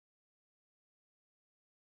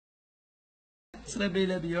select bay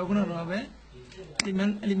level you're gonna rub it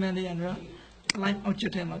element and line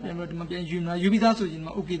object him up and you be that so in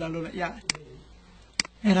my okay that yeah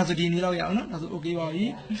and that's a dinner that's okay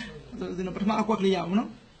the Pama quickly out no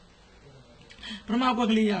Pama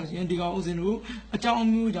quickly out and the goes in a chow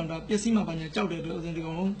mood and a pessima by a chow that goes in the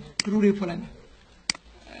home through the plan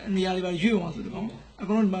nearly you want to go. I'm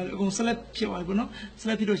going to select Chiwagono,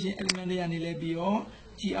 select element and lebio,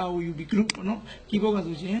 GRUB group, no, Kiboga,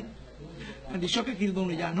 and the shocker killed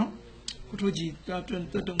only Yano, Kutuji,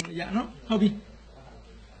 Yano, hobby.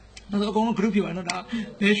 That's a group you are not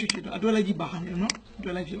there. I do like you behind you, no?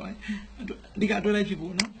 Do like you, I do like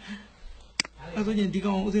people, no? That's what you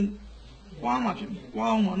was in one much,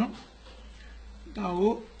 one no?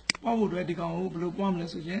 Tao, what would ready go blue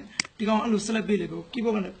bombless again? The go celebrate, keep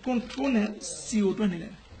on a control, see you 20.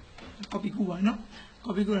 Copy Cuba, no?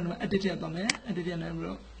 Copy good and edited on there, edited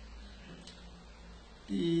and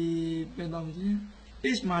the penalty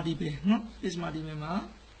is Marty Bay, no? Is Marty Mama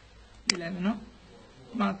 11, no?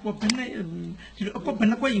 มาพบเป็นในพบเป็น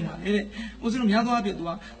นักวิ่งมาเลยโอ้ซึ่งมีอะไรตั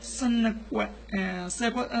วสนักวิ่งเส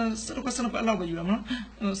กว่าสนักเราไปอยู่แล้วมั้ง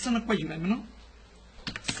สนักวิ่งอยู่แล้วมั้ง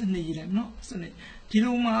สนักอยู่แล้วมั้งสนักที่เร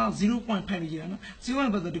ามา 0.5 อยู่แล้วนะ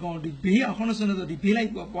 0.5 แบบที่เขาดีเบี้ยเขาเนี่ยสนักดีเบี้ยไล่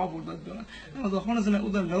ตัวป้าพูดตัวนะแล้วเขาเนี่ยสนักอุ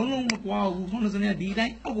ดรลงมาป้าเขาเนี่ยสนักดีได้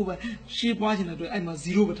เอาไปเชื่อป้าจีนตัวไอ้มา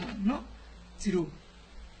 0 ไปทางเนาะ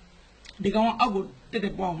 0ဒီကောင်အောက်ကိုတက်တ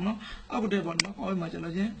က်ပေါ့နော်အောက်ကိုတက်ပေါ့နော်အောက်မှာကျ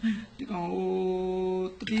လို့ချင်းဒီကောင်ဟို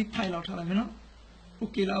3 လောက်ထားလိုက်မယ်နော်โอ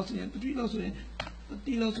เคလောက်ဆိုရင်3လောက်ဆိုရင်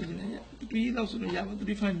3လောက်ဆိုရင်3လောက်ဆိုရင်ရပါ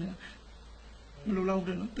35မြန်မလိုလောက်တ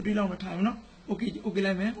ယ်နော်3လောက်နဲ့ထားမယ်နော်โอเค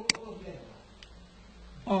လိုက်မယ်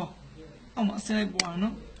အော်အောက်မှာဆက်လိုက်ပေါ့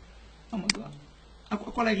နော်အောက်မှာတော့အ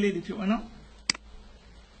ကွက်လိုက်ကလေးတွေဖြစ်ပါနော်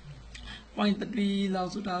point 3လောက်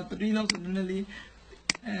ဆိုတာ3လောက်ဆိုနည်းနည်းလေး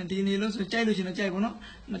ဒီနေလို့ဆိုကြိုက်လို့ရှင်တော့ကြိုက်ပေါ့နော်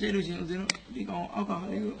မကြိုက်လို့ရှင်ဦးဇင်းတို့ဒီကောင်အောက်ကဟာ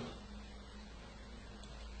လေးကို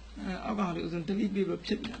အောက်ကဟာလေးဦးဇင်း delete ပေးလို့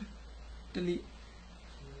ဖြစ်ပြန် delete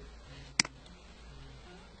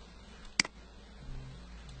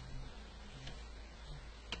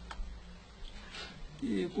ဒီ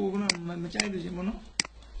ကိုကမကြိုက်လို့ရှင်ပေါ့နော်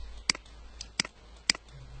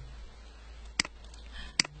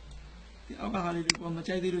ဒီအောက်ကဟာလေးကိုမ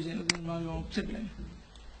ကြိုက်သေးလို့ရှင်ဦးဇင်းမအောင်ဖြစ်ပြန်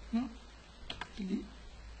နော် delete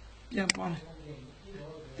ပြန်ပွားမယ်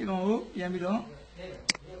ဒီကောင်ကိုပြန်ပြီးတော့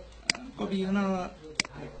copy ကနော်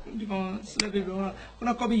ဒီကောင် select ပြီးတော့ခုန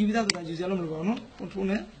copy ယူပြီးသားဆိုတာယူစရာလို့မလိုပါဘူးနော် control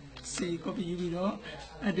နဲ့ C copy ယူပြီးတော့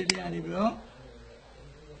edit ရနေပြီးတော့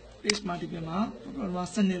paste မှာဒီပြန်မှာတော့မှာ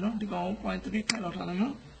စနစ်နော်ဒီကောင် 0.3 ထိုင်လောက်ထားလိုက်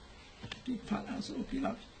နော်ဒီဖတ်ဆို okay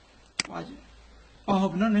လောက်ပွားကြည့်အော်ဟု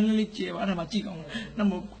တ်နော်နည်းနည်းလေးကျေပါအဲ့ဒါမှကြည့်ကောင်းတယ်နောက်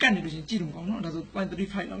မှကတ်နေလို့ရှင်ကြည့်လို့မကောင်းနော်ဒါဆို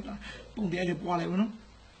 0.35 လောက်တာပုံတရားလေးပွားလိုက်ဘူးနော်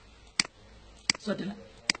ဆိုတယ်လား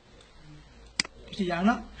ဒီရ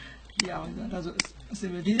နော်ဒီရအောင်ဒါဆိုအစင်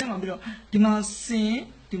ဒီထဲမှာပြီးတော့ဒီမှာစင်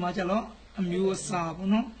ဒီမှာကျတော့အမျိုးအစားပေါ့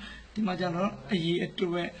နော်ဒီမှာကျတော့အရေးအ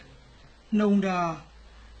တွက်နှုံတာ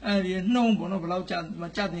အဲ့ဒီနှုံပေါ့နော်ဘယ်လောက်ကြာမ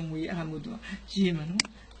ကြတင်ငွေအဲ့ဟာမျိုးသူရေးမှာနော်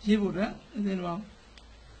ရေးဖို့အတွက်အစင်တော့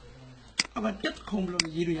အဘတက်ခုံဘလို့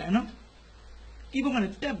ရေးလို့ရနော်ဒီဘက်ကလ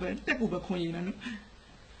ည်းတက်ကိုပဲခွန်ရေးတယ်နော်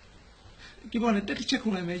ဒီဘက်ကလည်းတက်တစ်ချက်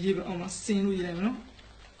ခုံလိုက်မယ်ရေးပြီးအောင်မှာစင်လို့ရေးလိုက်မယ်နော်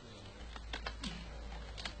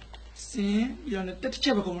စင်ရတဲ့တက်ချ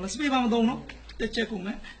က်ပဲကုန်မလားစပေးပါမသုံးနော်တက်ချက်ကုန်မ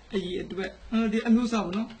ယ်အရေးအတွက်ဒီအမျိုးစား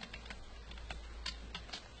ပေါ့နော်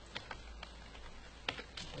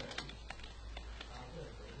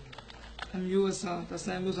အမျိုးစားတဆ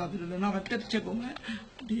န်မျိုးစားဖြစ်လို့နောက်ကတက်ချက်ကုန်မယ်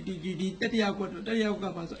ဒီတက်တရားကွက်တက်တရားကွ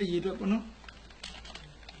က်ပါဆိုအရေးအတွက်ပေါ့နော်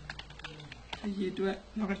အရေးအတွက်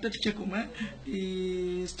နောက်ကတက်ချက်ကုန်မယ်ဒီ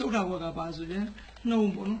စတုတ်တာကွက်ကပါဆိုရင်နှုံ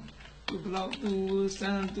ပေါ့နော်ဘလောက်သူစံ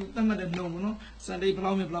သူတတ်မှတ်တဲ့နှုံပေါ့နော်စံလေးဘ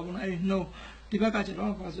လောက်မြဘလောက်ပေါ့နော်အဲ့ဒီနှုံဒီဘက်ကကျ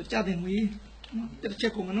တော့ပါဆိုကြာတင်ငွေနော်တစ်ချ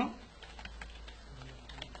က်ကုန်မနော်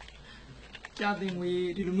ကြာတင်ငွေ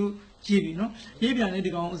ဒီလိုမျိုးရေးပြီနော်ရေးပြန်တဲ့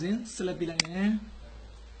ဒီကောင်အစဉ် select ပြလိုက်မယ်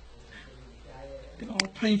ဒီကောင်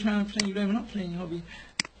frame ယူလိုက်မယ်နော် frame ဟုတ်ပြီ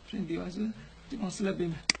frame ဒီပါဆိုဒီကောင် select ပေး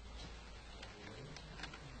မယ်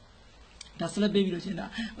ဒါ select ပေးပြီးလို့ချင်းဒါ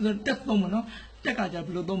ဥစဉ်တက်သုံးမနော်တက်ကကြဘ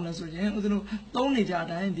ယ်လိုသုံးမလဲဆိုရင်ဦးဇင်းတို့သုံးနေကြအ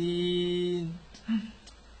တိုင်းဒီ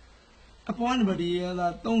အပေါ်ကနေဒီလာ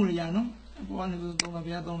သုံးရရနော်အပေါ်ကနေသုံးတာ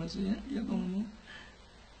ဗျာသုံးလို့ဆိုရင်ဒီသုံးလို့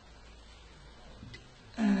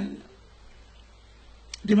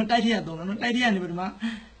ဒီမှာတိုက်ထရသုံးတယ်နော်တိုက်ထရနေပြီးဒီမှာ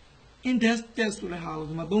index test ဆိုတဲ့ဟာကို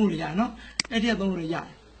ဒီမှာသုံးလို့ရနော်တိုက်ထရသုံးလို့ရတယ်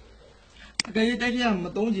အကယ်၍တိုက်ထရမ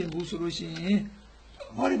သုံးချင်ဘူးဆိုလို့ရှိရင်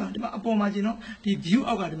ဟောဒီမှာအပေါ်မှာကျင်နော်ဒီ view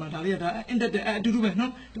အောက်ကဒီမှာဒါလေးကဒါ index အတူတူပဲ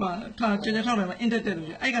နော်ဒီမှာထားချက်ထောက်တယ်မှာ index လို့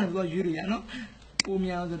ရအဲ့ကနေပြီးတော့ရွေးလို့ရနော်ပုံ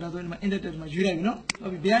များဆိုဒါဆိုဒီမှာ index ဒီမှာရွေးလိုက်ပြီနော်ဟု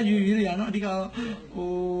တ်ပြီဘယ်ကရွေးလို့ရနော်အဓိကဟို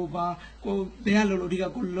ဘာကိုဘယ်ကလို့အဓိက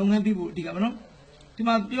ကိုလုပ်ငန်းပြီးဖို့အဓိကပဲနော် ဒီ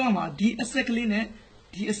မှာပြောမှာဒီအဆက်ကလေးနဲ့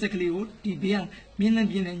ဒီအဆက်ကလေးကိုဒီဘေးကမြင်းနဲ့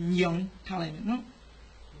ပြင်းနဲ့ညောင်ထားလိုက်မယ်နော်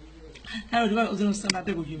အဲ့တော့ဒီကဥစဉ်စံတာတ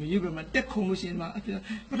က်ကိုယူပြီးမှတက်ခုံလို့ရှိရင်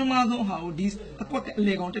ပထမဆုံးဟာကိုဒီအကွက်အ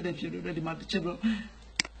လေကောင်တက်တဲ့ဖြစ်လို့ဒီမှာတစ်ချက်လို့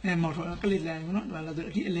မောက်ထော်ကလစ်လိုက်မယ်နော်ဒီမှာလည်း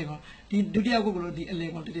ဒီအလေကောင်ဒီဒုတိယကုတ်ကလို့ဒီအလေ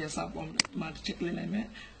ကောင်တတိယစပေါ်မှာဒီမှာတစ်ချက်ကလစ်လိုက်မယ်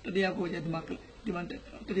တတိယကုတ်ကျဒီမှာတ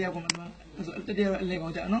တိယကုတ်မှာဆိုတတိယအလေကော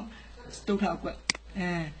င်ကျနော်စတုထအကွက်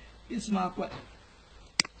ပစ္စမအကွက်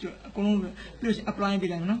အကုန်လုံးပြီးလို့ရှိရင် apply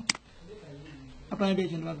ပေးလိုက်မယ်နော် apply ပေး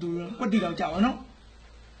ချင်တော့သူကွက်တီတော့ကြာပါနော်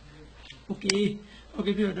okay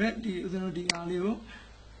ပြီးတော့ဒီဥစဉ်တို့ဒီအားလေးကို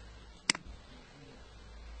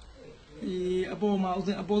ဒီအပေါ်မှာဥစ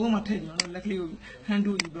ဉ်အပေါ်ဆုံးမှာထည့်ကြည့်နော်လက်ကလေးကို hand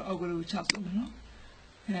to ယူပြီးအောက်ကလေးကိုချဆွဲမယ်နော်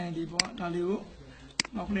ဒီပေါ်ဒါလေးကို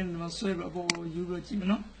နောက်ကလေးနဲ့ဆွဲပြီးအပေါ်ကိုယူပြီးကြည့်မယ်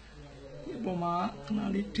နော်ဒီအပေါ်မှာခဏ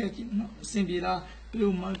လေးထည့်ကြည့်နော်အဆင်ပြေလားပြီး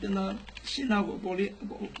တော့မှပြန်လာရှင်းနောက်ကိုအပေါ်လေး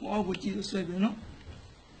အောက်ကိုကြည့်ဆွဲပြီးနော်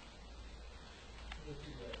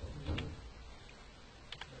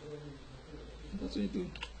ဒါဆိုရင်သူ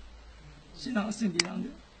ရှင်းနောက်အဆင်ပြေအောင်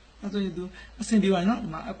ဒါဆိုရင်သူအဆင်ပြေပါနော်ဒီ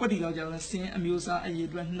မှာအကွက်တီလောက်ကြာတော့ဆင်းအမျိုးအစားအရေး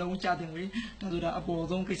အတွက်နှုံးကြတင်ဝေးဒါဆိုတာအပေါ်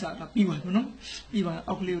ဆုံးကိစ္စဒါပြီးပါနော်ပြီးပါ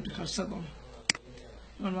အောက်ကလေးကိုတစ်ခါဆက်သွားမယ်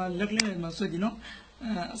ဒီမှာလက်ကလေးနဲ့မှာဆွဲကြည့်နော်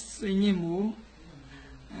အစင်းမြင့်မှု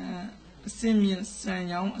အစင်းမြင့်ဆန်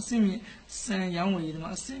ရောင်းအစင်းမြင့်ဆန်ရောင်းဝေးဒီ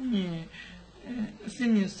မှာအစင်းမြ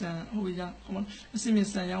င့်ဆန်ဟိုရဟိုမှာအစင်းမြင့်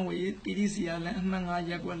ဆန်ရောင်းဝေး PDC ရလမ်းအမှတ်9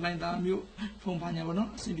ရပ်ကွက်လိုင်းသားမျိုးဖုန်းပါညာပေါ့နော်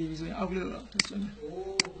အဆင်ပြေပြီဆိုရင်အောက်ကလေးတော့ဆွဲမယ်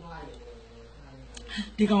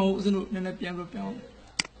ဒီကောင်ကိုဥစဉ်တို့နည်းနည်းပြန်ပြောင်း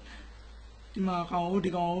ဒီမှာကောင်ကို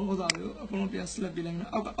ဒီကောင်ကိုဥစားလို့အကုန်လုံးပြန် select ပေးလိုက်မယ်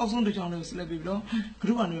အောက်ဆုံးတစ်ချောင်းလေးကို select ပေးပြီးတော့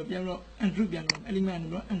group ကနေပြန်ပြီးတော့ ungroup ပြန်လုပ် element ကနေ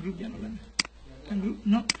ပြီးတော့ ungroup ပြန်လုပ်လိုက်မယ် ungroup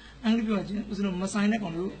နော် ungroup ပြောချင်းဥစဉ်တို့မဆိုင်တဲ့ကော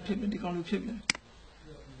င်လို့ဖြစ်ပြီဒီကောင်လို့ဖြစ်ပြီ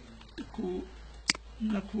တစ်ခု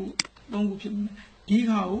နှစ်ခုသုံးခုဖြစ်ပြီဒီ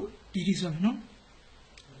ခါကိုဒီဆွဲမယ်နော်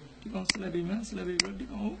ဒီကောင် select ပေးမယ် select ပေးပြီးတော့ဒီ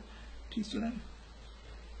ကောင်ကိုဒီဆွဲလိုက်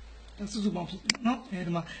ဒါစုစုပေါင်းဖြစ်တယ်နော်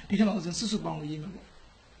ဒီမှာဒီထက်မှဥစဉ်စုစုပေါင်းကိုရေးမယ်ပေါ့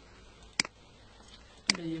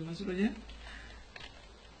အဲ့ဒါရေးမယ်ဆိုတော့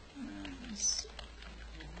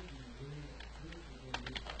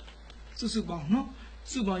စုစုပေါင်းနော်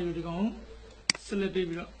စုပေါင်းယူဒီကောင်select ပေး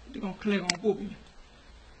ပြီးတော့ဒီကောင် click ကောင်ပို့ပြီး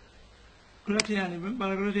click ထဲကနေပါ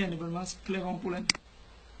ရာဂရပ်ထဲကနေပါမှာ click ကောင်ပို့လိုက်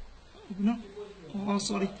ဟုတ်နော်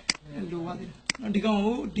sorry လိုပါတယ်ဒီကောင်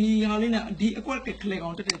ကိုဒီဟာလေးနဲ့ဒီအကွက်က click ကော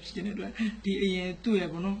င်တက်တက်ဖြစ်နေတဲ့အတွက်ဒီအရင်သူ့ရဲ့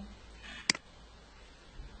ပေါ့နော်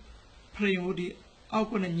frame ကိုဒီအောက်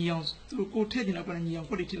ကနေညီအောင်သူကိုထည့်တင်တော့ကနေညီအောင်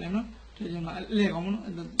ကွက်တီထည့်လိုက်နော်ထည့်ချင်မှာအလဲကောင်ပေါ့နော်ဒ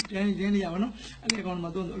င်းလေးရပါနော်အလဲကောင်မှာ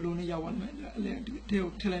သူ့အလိုနဲ့ရောက်သွားမယ်အလဲဒီကို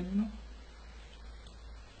ထည့်လိုက်မယ်နော်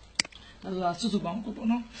ဒါဆိုစုစုပေါင်းကိုပေါ့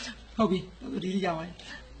နော်ဟုတ်ပြီဒီရပါတယ်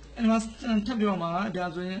အဲ့မှာထပ်ပြောမှာဒါ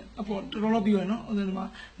ဆိုရင်အပေါ်တော်တော်ပြီးရနော်အဲ့ဒီမှာ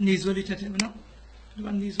နေဆွဲလေးထည့်ထည့်မယ်နော်ဒီ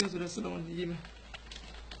မှာနေဆွဲဆိုတဲ့စလုံးရေးမယ်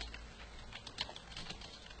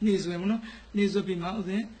နေဆွဲမနော်နေဆွဲပြီးမှဥစ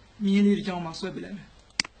ဉ်မြင်းလေးတစ်ချောင်းမှာဆွဲပြလိုက်မယ်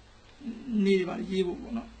နေတွေပါရေးဖို့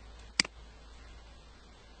ပေါ့နော်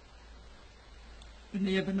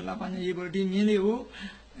နေရဘယ်နှလားပါရေးဖို့ဒီမြင်းလေးကို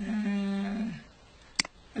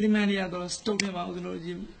element တွေကတော့ stock ထဲမှာဥစဉ်လို့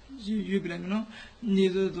ရွေးပြလိုက်မယ်နော်နေ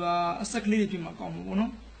ဆိုတော့အဆက်ကလေးတွေဖြစ်မှာကောင်းမှာပေါ့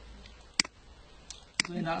နော်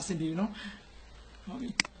ဆိုရင်ဒါအဆင်ပြေပြီနော်ဟုတ်ပြီ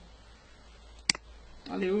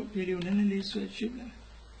ဒါလေးကိုဗီဒီယိုနည်းနည်းလေးဆွဲရွေးပြလိုက်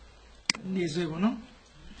နေဆွဲပေါ့နော်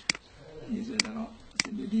နေဆွဲတော့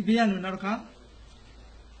ဒီဘေးကနေနောက်တစ်ခါ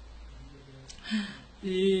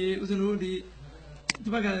ဒီဥစဉ်လို့ဒီ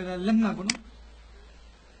ဘက်ကလက်မှတ်ပေါ့နော်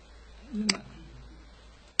လက်မှတ်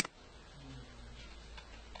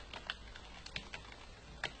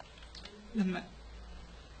လက်မှ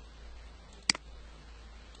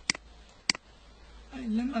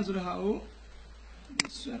တ်ဆိုတဲ့ဟာကို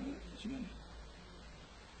ဆွဲကြည့်မယ်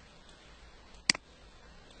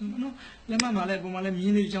နော်လက်မှတ်မှာလည်းပုံမှန်လည်းမြ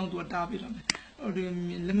င်းလေးတစ်ချောင်းသူကတားပြတာမယ်ဟိုဒီ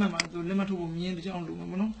လက်မှတ်မှာသူလက်မှတ်ထုတ်ဖို့မြင်းတစ်ချောင်းလိုမှာ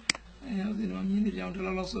ပေါ့နော်အဲဒီတော့မြင်းတစ်ချောင်းတစ်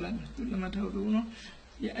လောက်ဆွဲလိုက်မယ်သူလက်မှတ်ထုတ်လို့နော်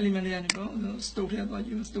ဒီ element တွေကနေတော့ stock ထဲသွားကြ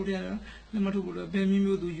ည့် stock ထဲလက်မှတ်ထုတ်ဖို့လည်းဘယ်မျိုး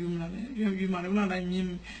မျိုးသူယူမလားလဲယူမှာလည်းခုနတိုင်းမြင်း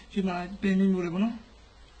ယူမှာဘယ်မျိုးမျိုးလဲပေါ့နော်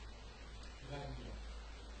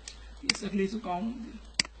ဒီစက်ကလေးစကောင်း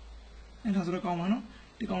အဲ့ဒါဆိုတော့ကောင်းပါနော်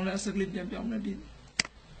ဒီကောင်လည်းစက်ကလေးပြန်ပြောင်းနေ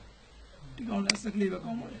ဒီကောင်လည်းစက်ကလေးပဲ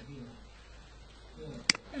ကောင်းပါလေ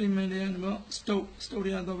element တွေကတော့ stock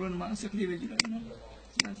တွေကတော့ဘယ်မှာစက်ကလေးပဲကြည့်လိုက်နော်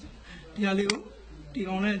ဒီဟာလေးကိုဒီ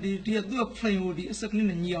ကောင်လည်းဒီသူ့ frame ကိုဒီစက်ကလေး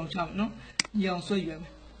နဲ့ညီအောင်ချမယ်နော်ညီအောင်ဆွဲယူရမ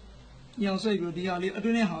ယ်ညီအောင်ဆွဲယူပြီးဒီဟာလေးအတွ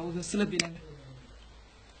င်းထဲဟာကို select ပေးလိုက်မယ်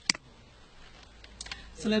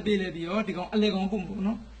select ပေးလိုက်ပြီးတော့ဒီကောင်အလဲကောင်ပုံပေါ့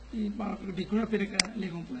နော်ဒီ graphic ကအလဲ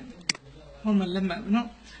ကောင်ပုံလိုက်ဟောမှာလက်မှတ်နော်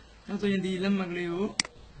ဒါဆိုရင်ဒီလက်မှတ်ကလေးကို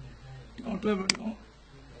ဒီကောင်တွဲပြီးဒီကောင်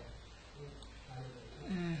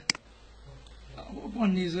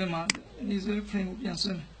upon knees ma knees frame would be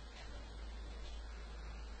answered.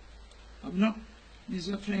 Of no knees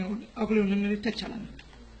frame would ugly touch on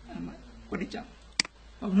what it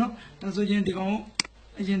of no that's a gent go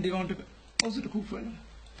agent go to also to cook for them.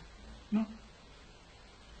 No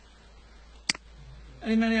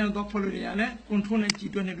I mean I don't follow the other control and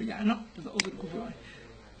keep doing it no that's also to cook for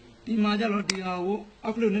the major or the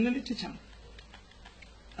ugly touch on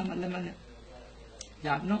I'm a lemon.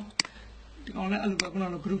 Yeah, no. The only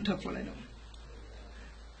alcohol group up for it.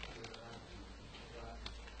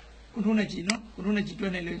 Kurunaji, no?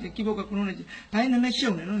 Kurunaji, the Kiboka Kurunaji. I know not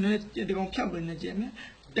shown, no, they don't count in the gym.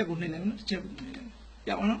 They would never check.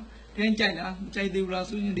 Yeah, no? Then China, which I do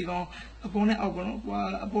last in the upon an album,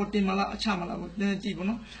 while about the Mala Chamala with the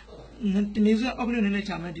Gibono. The music of the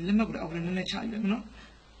Chama, the limit of the China, no?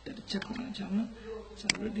 That check on the Chama. So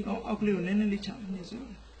they go ugly in the Chama.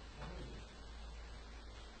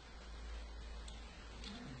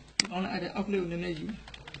 On ada upload the energy.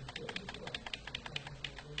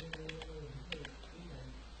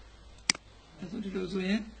 That's what it was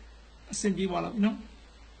here. Simply wall no?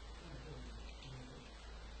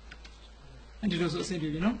 And it was also simply,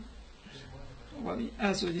 you know? What we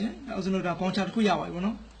also here, I was not a punch at Kuyawa, you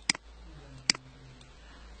know?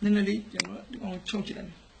 Then the lead, you know, choke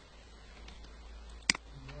them.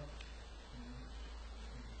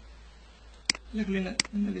 Luckily,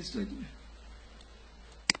 in the list.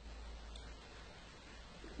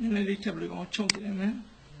 And then they tell you on choke it, man.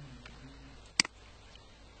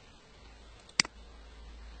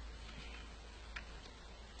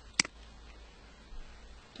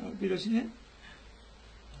 Because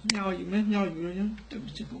now you may know you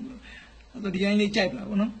the only type,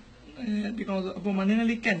 you know, because of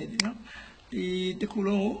Manelli Kennedy, you know, the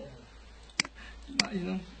Kulo,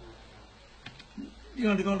 you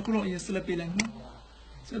know, the Kulo is still a pilling, no?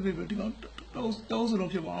 So people those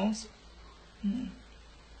of your walls.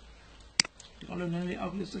 The only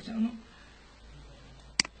outlets the channel.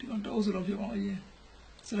 The also of your year.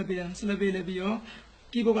 Celebrate your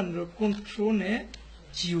keep under control net.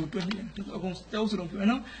 You 20 against those of you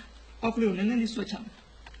know. Upload and then switch on.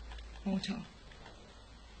 Oh, child.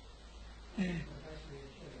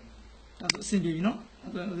 That's simply, you know. I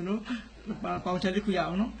don't know. About a little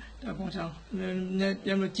yard, no? That won't sound.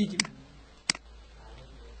 Then teach you.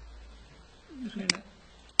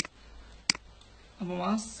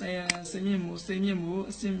 Semi-mo,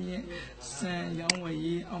 semi San Young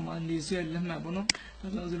Way, Oman, Lizard, Lamabono,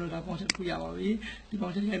 as I was not appointed Kuyawi, the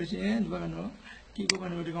Pontian Heritage, Governor, keep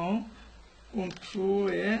open to go, control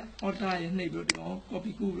it, or die neighbor to go,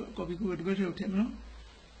 copy good, better terminal.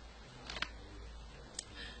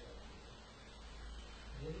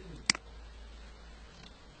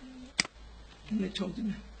 And they told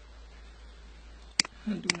him,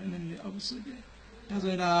 and doing the opposite. That's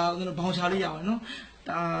when I was about Charlie, no?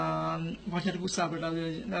 Wanted to go sabbath,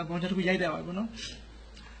 wanted to be yet, no?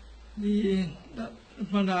 The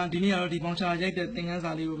dinner, the Boncha, the thing as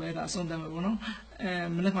I live with us on them, no?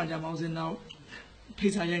 And Manapanja was in now,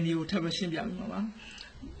 Pizza, you tell a shimbia, no?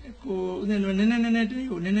 Go then,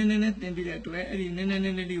 then be there to any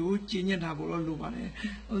genius table or Lubane.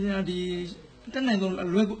 Or the then I don't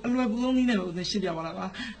only know the city of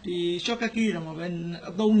the Shockaki when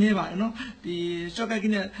don't never, you know, the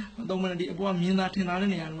Shockaki don't want the Mina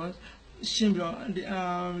Tenarian was Shimbra, the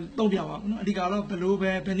Dobia, the Gala, below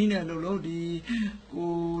Penina Lolo, the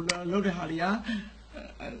Lode Halia,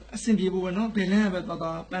 simply were not Pelin,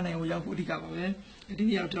 but Panay, we have put the Gala, I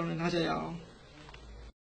think you have told Najaya.